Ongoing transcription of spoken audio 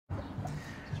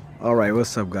Alright,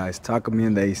 what's up guys? Takumi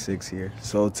in the A6 here.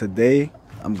 So today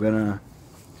I'm gonna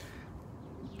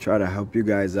try to help you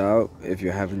guys out if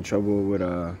you're having trouble with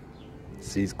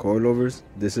these coilovers.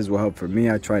 This is what helped for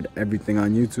me. I tried everything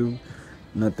on YouTube,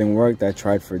 nothing worked. I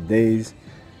tried for days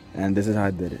and this is how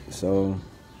I did it. So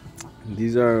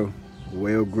these are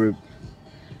whale grip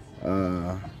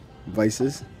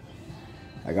vices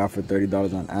I got for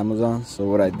 $30 on Amazon. So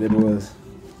what I did was,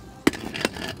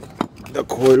 the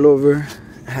coilover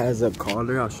has a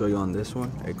collar. I'll show you on this one.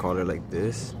 A collar like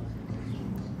this.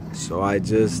 So I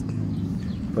just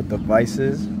put the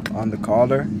vices on the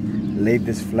collar, laid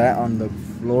this flat on the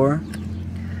floor.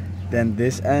 Then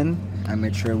this end, I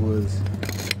made sure it was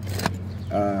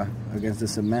against the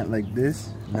cement like this.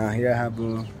 Now here I have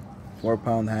a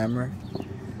 4-pound hammer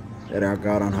that I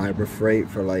got on Harbor Freight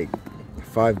for like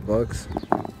 $5.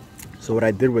 So what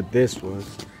I did with this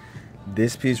was,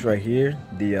 this piece right here,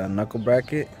 the knuckle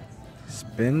bracket,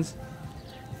 spins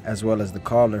as well as the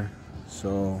collar.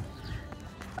 So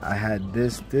I had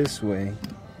this way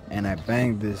and I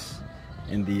banged this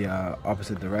in the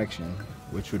opposite direction,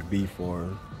 which would be for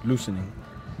loosening.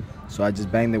 So I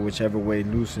just banged it whichever way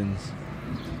loosens,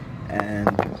 and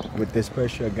with this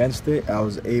pressure against it, I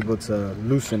was able to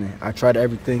loosen it. I tried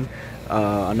everything.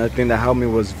 Another thing that helped me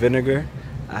was vinegar.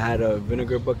 I had a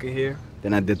vinegar bucket here,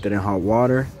 then I dipped it in hot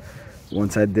water.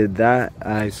 Once I did that,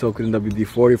 I soaked it in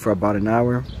WD-40 for about an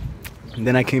hour, and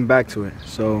then I came back to it.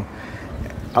 So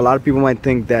a lot of people might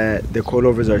think that the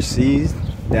coilovers are seized.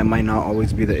 That might not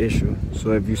always be the issue.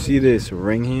 So if you see this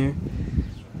ring here,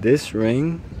 this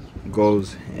ring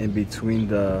goes in between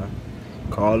the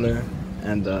collar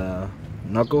and the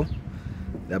knuckle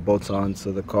that bolts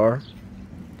onto the car.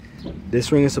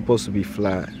 This ring is supposed to be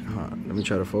flat. Let me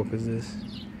try to focus this.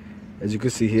 As you can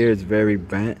see here, it's very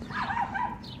bent.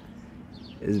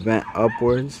 It's bent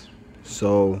upwards,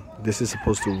 so this is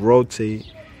supposed to rotate.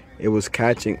 It was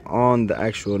catching on the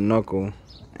actual knuckle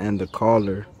and the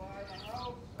collar,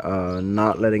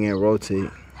 not letting it rotate.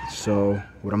 So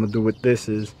what I'm gonna do with this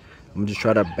is, I'm gonna just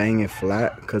try to bang it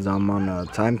flat because I'm on a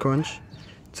time crunch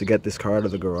to get this car out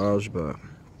of the garage. But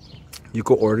you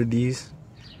could order these.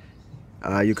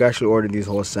 You can actually order these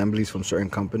whole assemblies from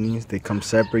certain companies. They come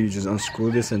separate. You just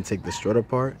unscrew this and take the strut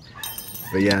apart.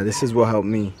 But yeah, this is what helped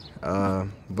me.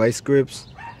 Vice grips,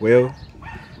 whale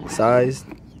size,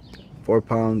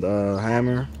 4-pound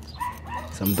hammer,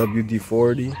 some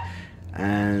WD-40,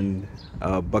 and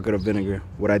a bucket of vinegar.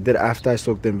 What I did after I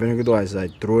soaked in vinegar though is I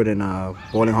threw it in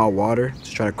boiling hot water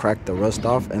to try to crack the rust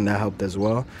off, and that helped as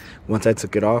well. Once I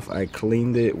took it off, I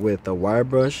cleaned it with a wire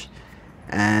brush,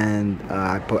 and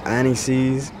I put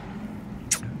anti-seize.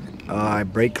 I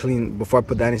brake cleaned, before I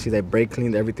put the anti-seize, I brake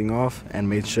cleaned everything off and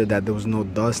made sure that there was no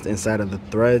dust inside of the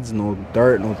threads, no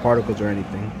dirt, no particles or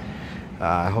anything.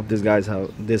 I hope this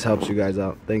helps you guys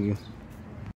out. Thank you.